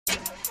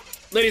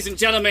Ladies and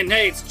gentlemen,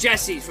 hey, it's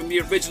Jesse from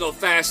the original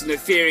Fast and the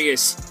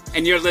Furious,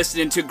 and you're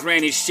listening to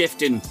Granny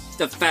Shifting,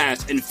 the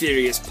Fast and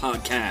Furious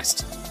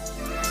podcast.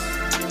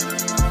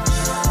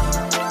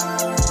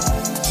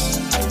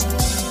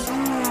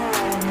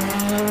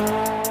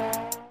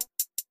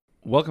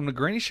 Welcome to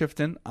Granny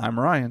Shifting. I'm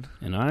Ryan.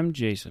 And I'm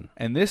Jason.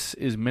 And this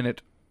is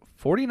minute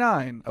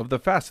 49 of the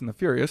Fast and the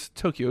Furious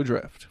Tokyo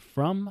Drift.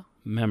 From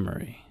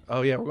memory.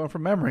 Oh, yeah, we're going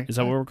from memory. Is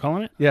that what we're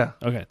calling it? Yeah.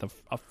 Okay,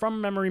 a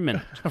from memory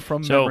minute.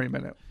 From memory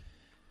minute.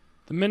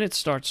 The minute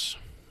starts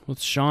with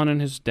Sean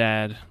and his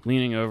dad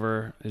leaning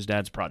over his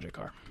dad's project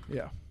car.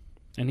 Yeah.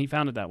 And he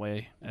found it that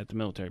way at the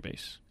military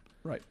base.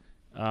 Right.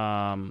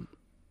 Then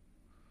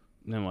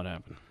what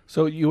happened?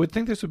 So you would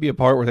think this would be a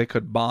part where they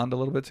could bond a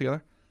little bit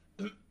together?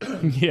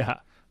 Yeah.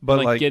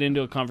 But like get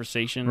into a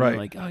conversation. Right.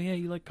 Like, oh, yeah,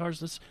 you like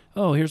cars?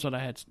 Here's what I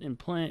had in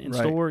Right.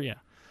 store. Yeah.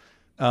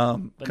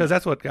 Because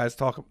that's what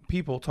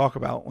people talk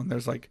about when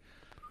there's like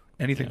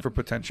anything for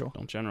potential.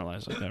 Don't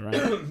generalize like that,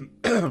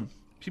 right?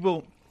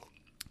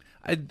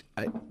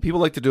 People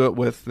like to do it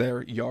with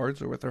their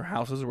yards or with their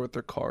houses or with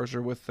their cars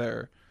or with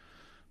their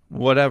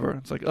whatever.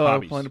 It's like, I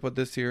plan to put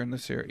this here and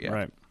this here. Yeah.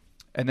 Right.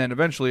 And then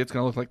eventually it's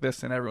going to look like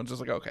this and everyone's just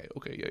like, okay,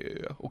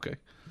 yeah, okay.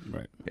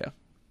 Right. Yeah.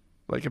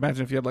 Like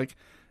imagine if you had like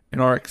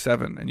an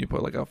RX-7 and you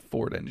put like a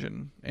Ford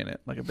engine in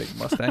it, like a big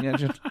Mustang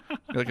engine.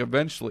 Like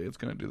eventually it's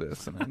going to do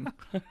this. And then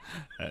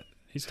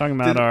he's talking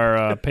about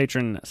our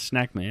patron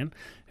Snackman,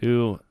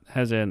 who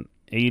has an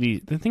 80.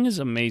 The thing is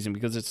amazing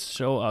because it's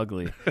so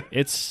ugly.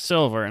 It's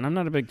silver, and I'm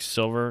not a big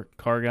silver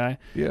car guy.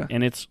 Yeah.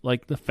 And it's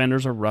like the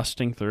fenders are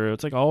rusting through.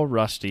 It's like all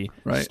rusty.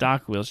 Right.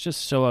 Stock wheels,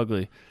 just so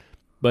ugly.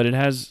 But it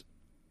has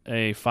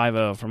a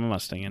 5.0 from a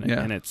Mustang in it,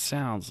 Yeah. and it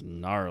sounds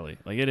gnarly.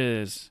 Like it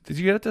is. Did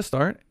you get it to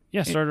start?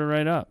 Yeah, started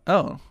right up.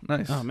 Oh,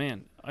 nice. Oh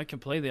man, I can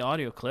play the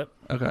audio clip.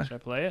 Okay. Should I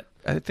play it?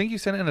 I think you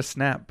sent it in a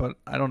snap, but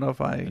I don't know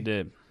if I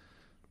did.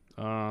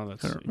 I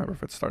Let's don't see. remember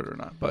if it started or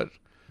not. But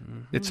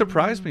it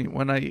surprised me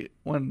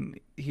when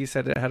he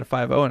said it had a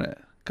 5.0 in it.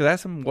 Because I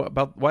asked him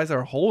why is there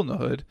a hole in the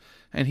hood,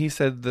 and he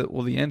said that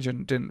the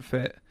engine didn't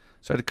fit,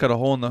 so I had to cut a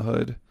hole in the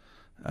hood.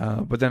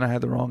 But then I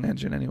had the wrong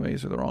engine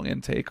anyways, or the wrong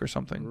intake or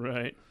something.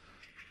 Right.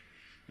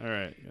 All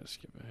right. Gotta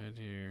skip ahead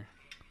here.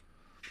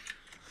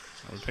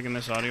 We're picking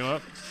this audio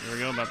up. Here we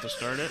go. About to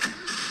start it.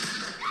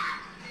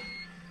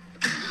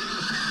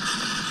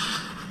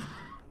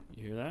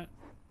 You hear that?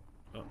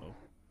 Uh-oh.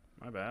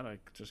 My bad. I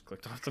just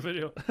clicked off the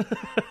video. Here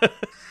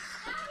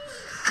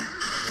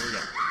we go.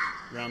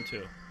 Round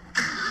 2.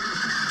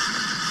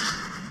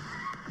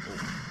 Oh,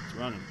 it's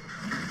running.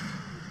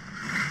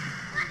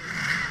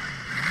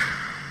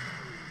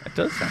 It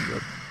does sound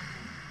good.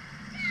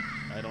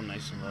 Idle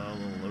nice and low, a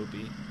little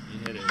lopey. You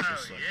hit it, it's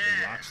just like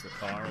it rocks the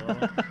car a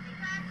little.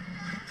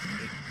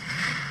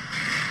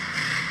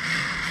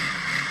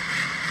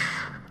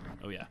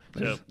 Oh yeah.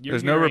 So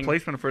There's no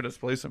replacement for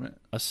displacement.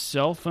 A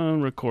cell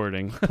phone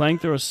recording, playing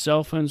through a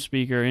cell phone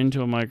speaker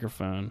into a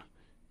microphone,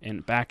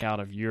 and back out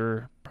of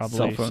your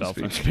probably cell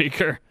phone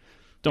speaker.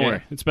 Don't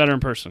worry, it's better in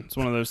person. It's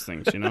one of those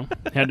things, you know.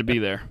 Had to be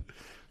there.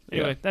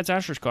 Anyway, that's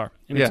Asher's car,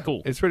 and it's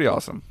cool. It's pretty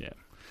awesome.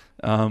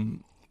 Yeah.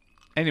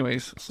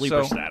 Anyways,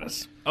 Sleeper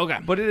status. Okay.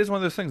 But it is one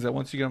of those things that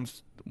once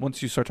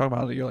you start talking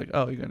about it, you're like,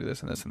 oh, you're gonna do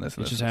this and this and this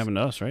and It's this. just happened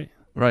to us, right?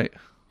 Right.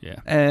 Yeah.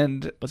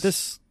 But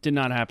this did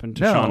not happen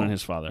to Sean and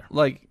his father.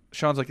 Like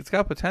Sean's like, it's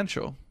got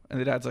potential, and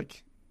the dad's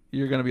like,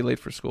 you're gonna be late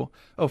for school.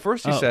 Oh,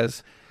 first he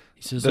says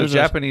the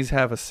Japanese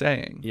have a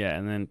saying. Yeah,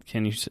 and then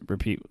can you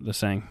repeat the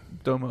saying?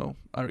 Domo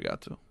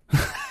arigato.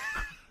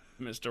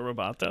 Mr.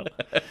 Roboto.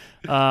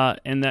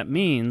 And that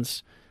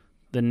means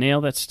the nail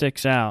that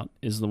sticks out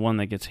is the one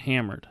that gets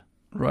hammered.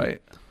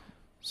 Right.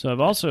 So I've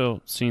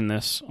also seen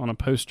this on a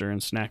poster in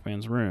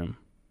Snackman's room.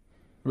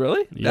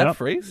 Really? Yep. That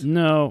phrase?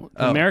 No,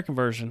 the American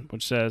version,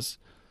 which says,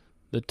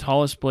 the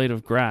tallest blade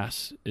of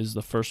grass is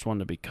the first one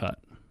to be cut.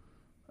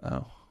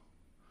 Oh.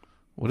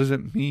 What does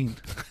it mean?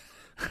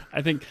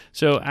 I think,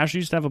 so Asher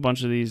used to have a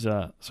bunch of these,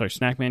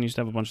 Snackman used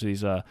to have a bunch of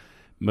these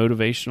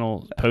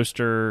motivational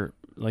poster,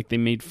 like they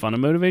made fun of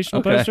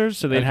motivational posters.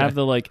 So they'd have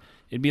the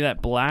it'd be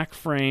that black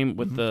frame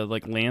with the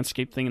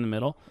landscape thing in the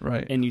middle.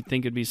 Right. And you'd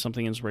think it'd be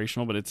something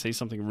inspirational, but it'd say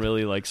something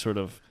really sort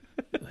of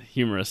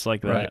humorous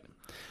like that. Right.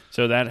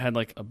 So that had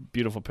a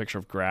beautiful picture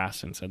of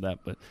grass and said that,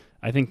 but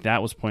I think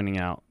that was pointing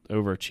out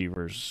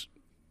overachievers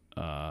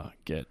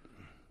get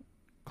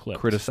clipped.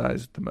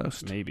 Criticized the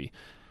most. Maybe.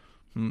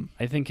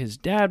 I think his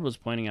dad was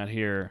pointing out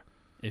here,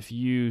 if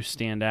you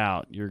stand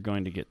out, you're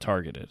going to get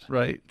targeted.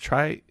 Right.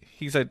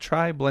 He said,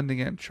 try blending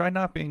in. Try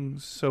not being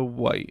so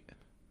white.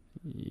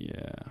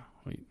 Yeah.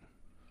 Wait.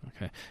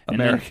 Okay.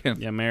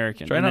 American.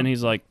 American. Then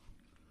he's like,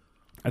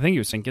 I think he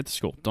was saying, get to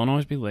school. Don't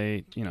always be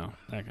late. You know,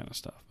 that kind of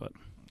stuff. But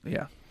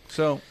yeah.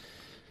 So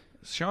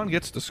Sean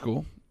gets to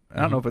school.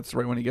 I don't know if it's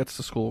right when he gets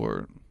to school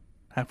or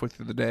halfway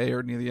through the day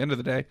or near the end of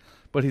the day,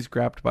 but he's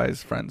grabbed by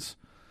his friends.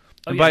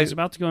 Oh, yeah, he's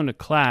about to go into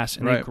class,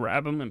 and they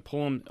grab him and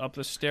pull him up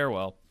the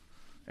stairwell.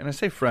 And I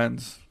say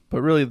friends,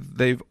 but really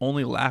they've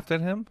only laughed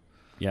at him,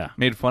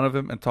 made fun of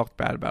him, and talked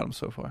bad about him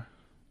so far.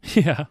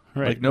 Yeah,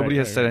 right. Like nobody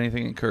has said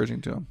anything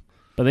encouraging to him.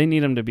 But they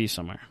need him to be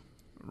somewhere.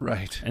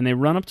 Right. And they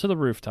run up to the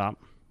rooftop.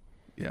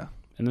 Yeah.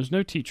 And there's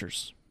no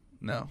teachers.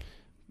 No.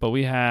 But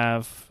we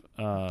have...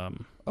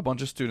 a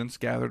bunch of students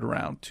gathered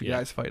around, two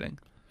guys fighting.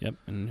 Yep,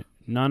 and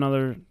none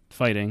other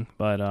fighting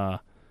but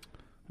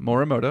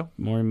Morimoto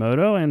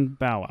and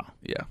Bow Wow.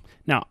 Yeah.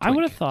 Now, Twink. I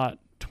would have thought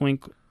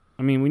Twink...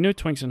 I mean, we know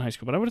Twink's in high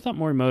school, but I would have thought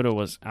Morimoto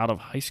was out of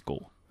high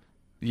school.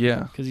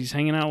 Yeah. Because he's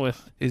hanging out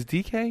with... Is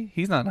DK?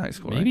 He's not in high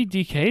school, Maybe right?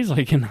 DK's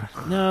like in...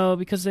 No,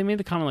 because they made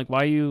the comment like,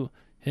 why are you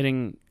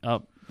hitting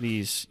up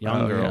these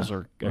young girls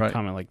or a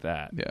comment like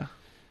that? Yeah.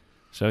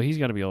 So he's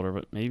got to be older,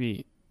 but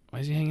maybe... Why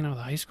is he hanging out with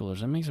high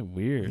schoolers? That makes it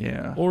weird.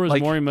 Yeah. Or is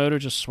Morimoto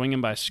just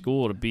swinging by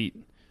school to beat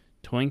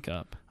Twink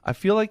up? I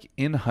feel like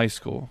in high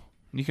school,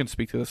 you can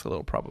speak to this a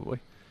little probably.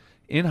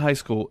 In high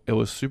school, it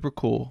was super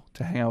cool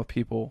to hang out with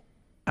people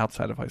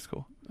outside of high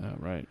school. Oh,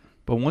 right.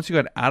 But once you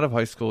got out of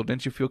high school,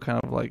 didn't you feel kind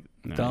of like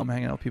dumb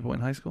hanging out with people in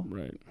high school?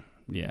 Right.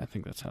 Yeah, I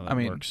think that's how that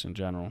works in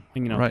general.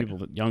 Hanging out with people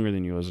that younger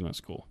than you isn't at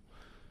school.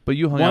 But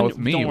you hung out with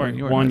me. Don't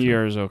worry. 1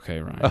 year is okay,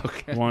 Ryan.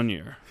 Okay. 1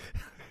 year.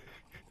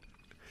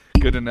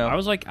 Good to know. I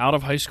was like out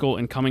of high school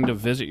and coming to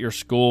visit your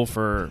school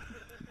for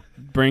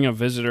bring a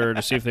visitor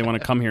to see if they want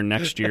to come here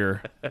next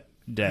year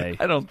day.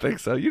 I don't think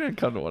so. You didn't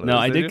come to one of those. No,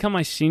 I did come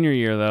my senior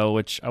year though,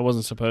 which I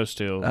wasn't supposed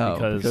to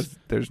because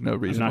there's no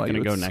reason I'm why not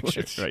going to go switch.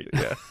 next year. Right.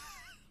 Yeah.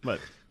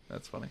 But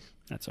that's funny.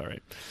 That's all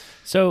right.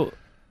 So,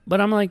 but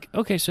I'm like,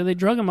 okay, so they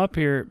drug him up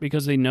here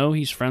because they know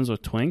he's friends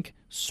with Twink,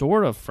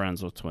 sort of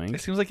friends with Twink.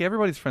 It seems like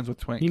everybody's friends with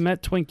Twink. He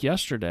met Twink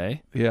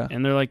yesterday. Yeah.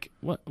 And they're like,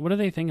 what are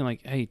they thinking?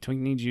 Like, hey, Twink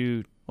needs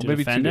you to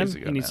defend him.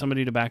 He needs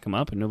somebody to back him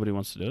up, and nobody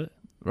wants to do it.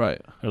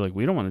 Right. They're like,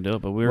 we don't want to do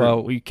it, but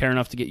we care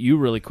enough to get you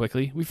really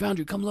quickly. We found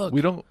you. Come look.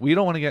 We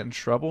don't want to get in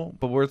trouble,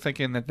 but we're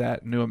thinking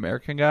that new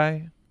American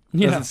guy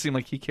doesn't seem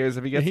like he cares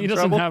if he gets in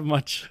trouble. He doesn't have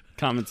much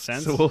common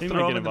sense. So we'll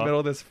throw him in the middle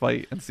of this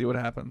fight and see what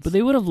happens. But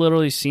they would have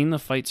literally seen the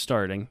fight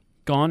starting,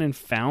 gone and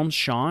found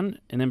Sean,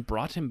 and then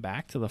brought him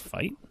back to the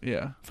fight.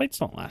 Yeah. Fights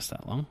don't last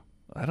that long.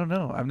 I don't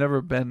know. I've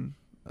never been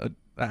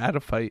at a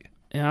fight.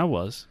 Yeah, I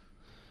was.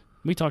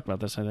 We talked about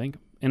this, I think.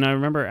 And I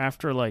remember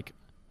after like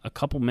a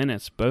couple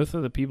minutes, both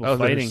of the people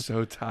fighting, they were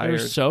so tired. They were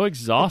so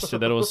exhausted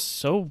that it was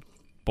so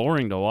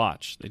boring to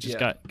watch. They just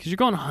got, because you're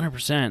going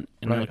 100%,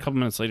 and then a couple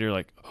minutes later, you're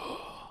like,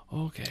 oh,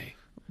 okay.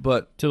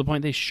 But to the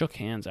point they shook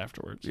hands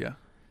afterwards. Yeah.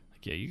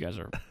 Like, yeah, you guys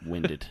are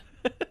winded.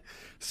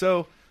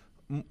 So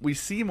we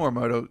see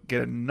Morimoto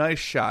get a nice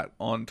shot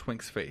on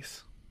Twink's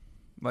face.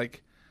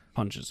 Like,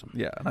 punches him.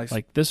 Yeah, a nice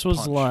like this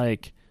was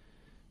punch.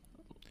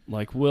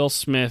 like Will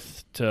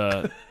Smith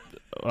to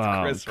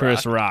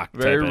Chris Rock.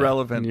 Very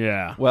relevant.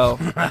 Yeah. Well,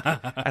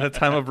 at a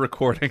time of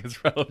recording,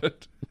 it's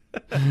relevant.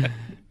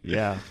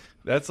 Yeah.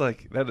 That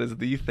is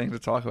the thing to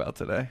talk about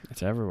today.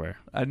 It's everywhere.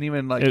 I didn't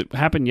even It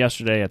happened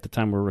yesterday at the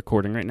time we're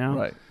recording right now.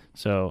 Right.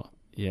 So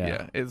yeah.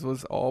 Yeah. It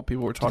was all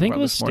people were talking I think about.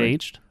 it was this morning.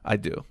 staged. I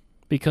do.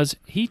 Because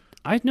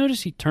I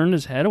noticed he turned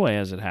his head away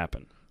as it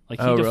happened.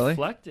 Like he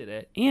deflected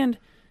it, and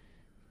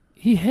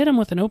he hit him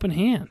with an open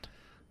hand.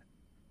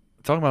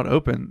 Talking about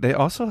open, they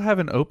also have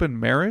an open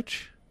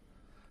marriage,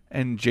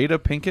 and Jada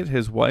Pinkett,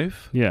 his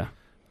wife,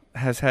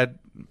 has had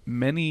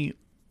many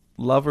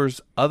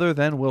lovers other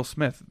than Will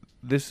Smith.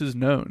 This is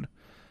known.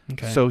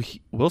 Okay. So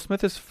Will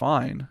Smith is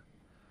fine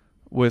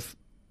with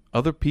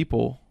other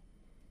people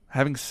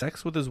having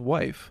sex with his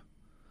wife,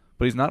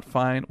 but he's not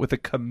fine with a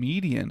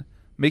comedian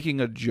making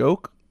a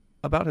joke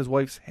about his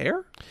wife's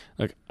hair?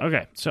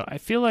 Okay, so I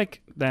feel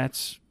like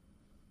that's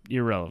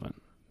irrelevant.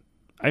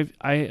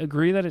 I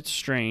agree that it's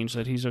strange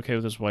that he's okay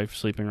with his wife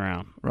sleeping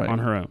around on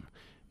her own.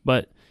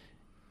 But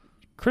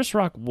Chris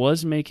Rock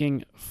was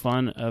making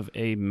fun of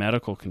a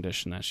medical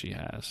condition that she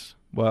has.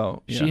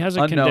 Well, she has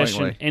a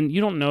condition, and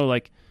you don't know,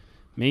 like,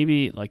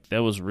 maybe like that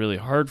was really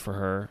hard for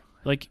her.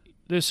 Like,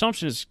 the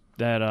assumption is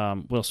that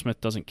Will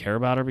Smith doesn't care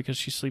about her because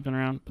she's sleeping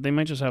around, but they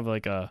might just have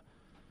like a,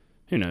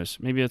 who knows?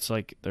 Maybe it's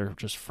like they're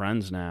just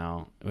friends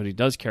now, but he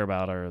does care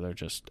about her. They're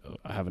just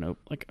have an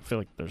open. Like, I feel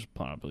like there's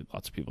probably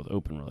lots of people with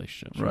open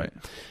relationships, right?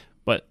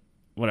 But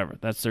whatever,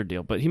 that's their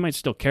deal. But he might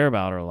still care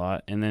about her a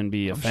lot, and then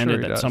be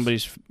offended that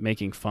somebody's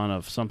making fun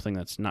of something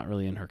that's not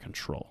really in her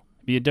control.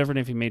 It'd be different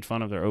if he made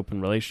fun of their open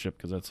relationship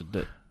because that's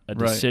a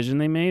decision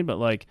they made. But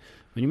like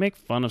when you make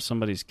fun of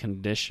somebody's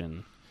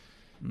condition,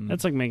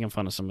 that's like making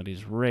fun of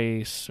somebody's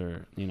race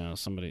or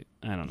somebody.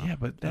 I don't know. Yeah,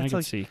 but that's I can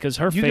like see because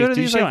her face. Did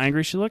you see how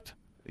angry she looked?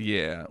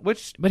 Yeah,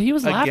 but he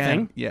was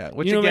laughing. Yeah,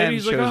 which again, maybe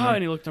he's like,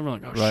 and he looked over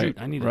like,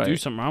 shoot, I need to do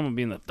something. I'm gonna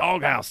be in the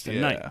doghouse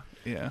tonight.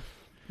 Yeah.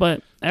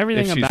 But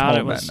everything about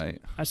it was.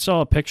 I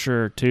saw a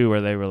picture too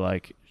where they were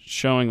like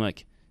showing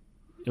like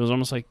it was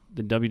almost like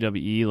the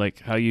WWE, like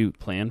how you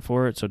plan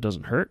for it so it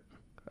doesn't hurt.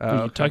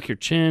 You tuck your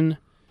chin.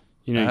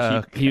 They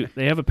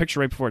have a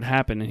picture right before it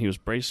happened, and he was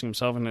bracing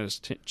himself and had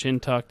his chin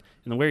tucked,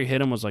 and the way he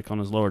hit him was like on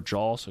his lower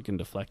jaw, so it can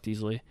deflect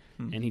easily.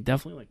 And he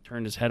definitely like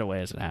turned his head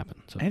away as it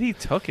happened. So. And he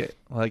took it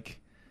like.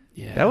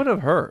 Yeah, that would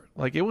have hurt.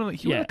 Like he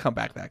wouldn't have come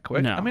back that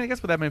quick. No. I mean, I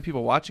guess with that many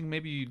people watching,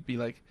 maybe you'd be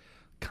like,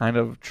 kind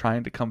of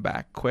trying to come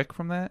back quick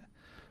from that.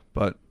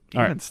 But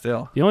All Even right.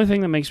 still. The only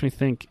thing that makes me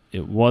think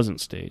it wasn't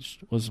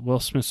staged was Will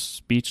Smith's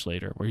speech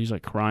later, where he's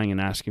like crying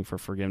and asking for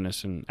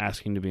forgiveness and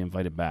asking to be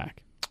invited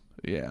back.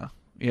 Yeah.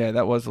 Yeah,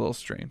 that was a little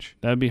strange.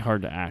 That'd be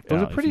hard to act. It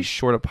was out a pretty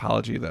short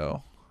apology,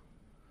 though.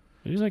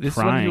 He was like This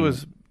crying.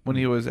 is when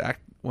he was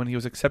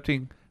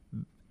accepting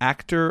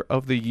Actor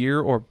of the Year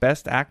or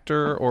Best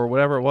Actor or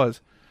whatever it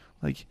was.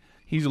 Like,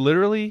 he's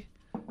literally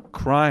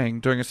crying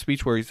during a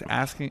speech where he's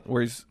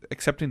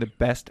accepting the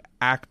Best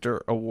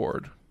Actor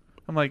award.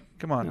 I'm like,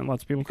 come on. And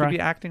lots of people You cry. could be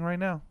acting right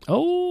now.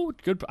 Oh,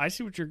 good. I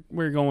see where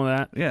you're going with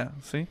that. Yeah,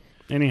 see?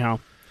 Anyhow,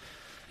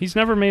 he's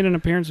never made an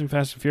appearance in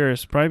Fast and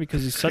Furious, probably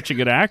because he's such a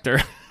good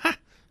actor.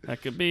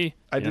 That could be.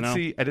 I did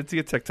see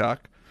a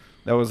TikTok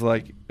that was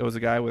like, it was a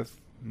guy with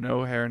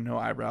no hair, no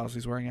eyebrows.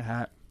 He's wearing a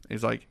hat.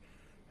 He's like,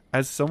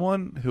 as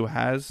someone who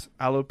has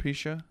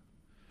alopecia,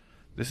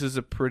 this is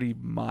a pretty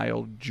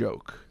mild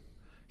joke.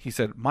 He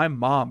said, my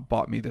mom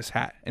bought me this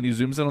hat. And he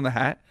zooms in on the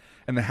hat,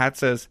 and the hat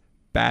says,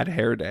 Bad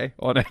Hair Day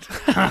on it.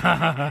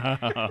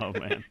 Oh,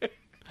 man.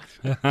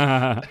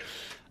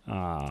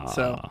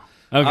 So,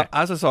 okay. I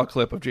also saw a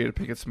clip of Jada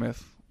Pinkett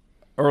Smith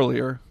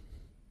earlier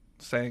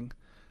saying,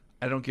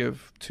 I don't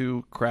give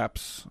two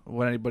craps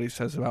what anybody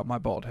says about my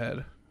bald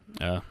head.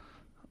 Yeah.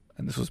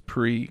 And this was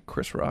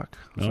pre-Chris Rock.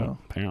 Well, So.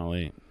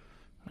 apparently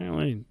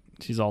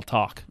she's all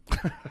talk.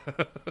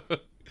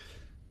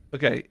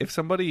 Okay, if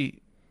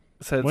somebody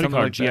said What do you something call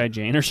her, like G.I. that,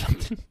 Jane or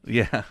something?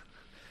 yeah.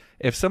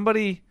 If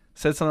somebody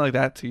said something like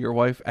that to your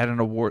wife at an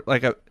award,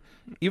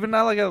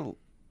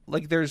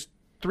 there's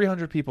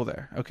 300 people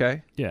there,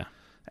 okay? Yeah.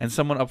 And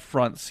someone up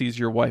front sees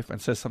your wife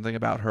and says something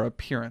about her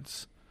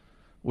appearance,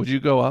 would you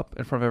go up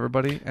in front of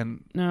everybody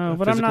and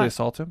physically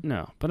assault him?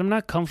 No, but I'm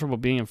not comfortable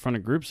being in front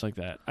of groups like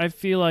that. I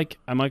feel like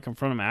I might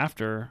confront him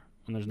after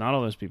when there's not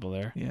all those people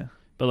there. Yeah.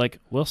 But like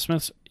Will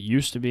Smith's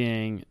used to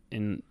being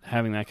in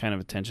having that kind of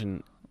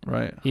attention.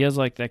 Right. He has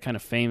like that kind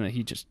of fame that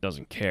he just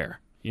doesn't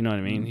care. You know what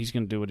I mean? He's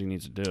going to do what he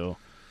needs to do.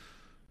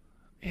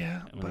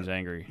 Yeah. When he's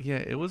angry. Yeah,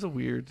 it was a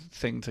weird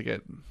thing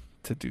to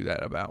do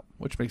that about,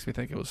 which makes me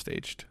think it was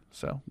staged.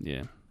 So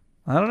Yeah.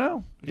 I don't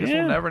know. Guess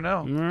we'll never know.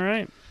 All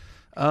right.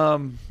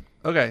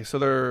 Okay, so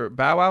they're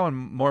Bow Wow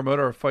and Morimoto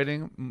are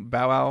fighting.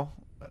 Bow Wow,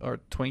 or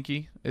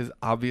Twinkie, is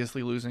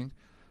obviously losing.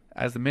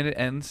 As the minute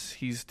ends,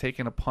 he's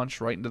taking a punch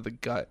right into the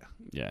gut.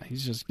 Yeah,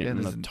 he's just getting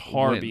And the his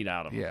tar win. beat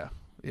out of him.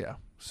 Yeah.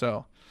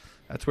 So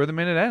that's where the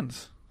minute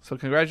ends. So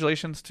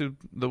congratulations to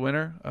the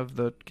winner of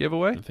the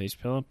giveaway. The face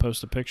pillow.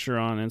 Post a picture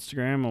on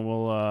Instagram and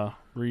we'll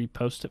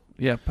repost it.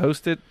 Yeah,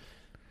 post it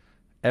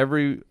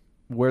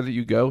everywhere that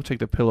you go. Take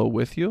the pillow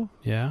with you.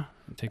 Yeah.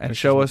 And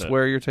show us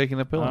where you're taking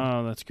the pillow.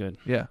 Oh, that's good.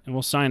 Yeah. And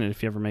we'll sign it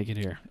if you ever make it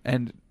here.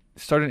 And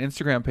start an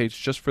Instagram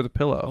page just for the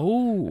pillow.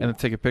 Oh. And then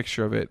take a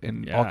picture of it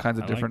in all kinds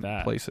of different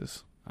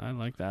places. I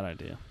like that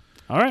idea.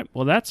 All right.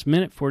 Well, that's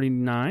minute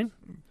 49.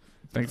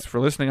 Thanks for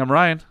listening. I'm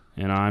Ryan.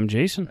 And I'm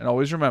Jason. And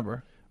always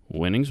remember,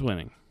 winning's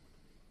winning.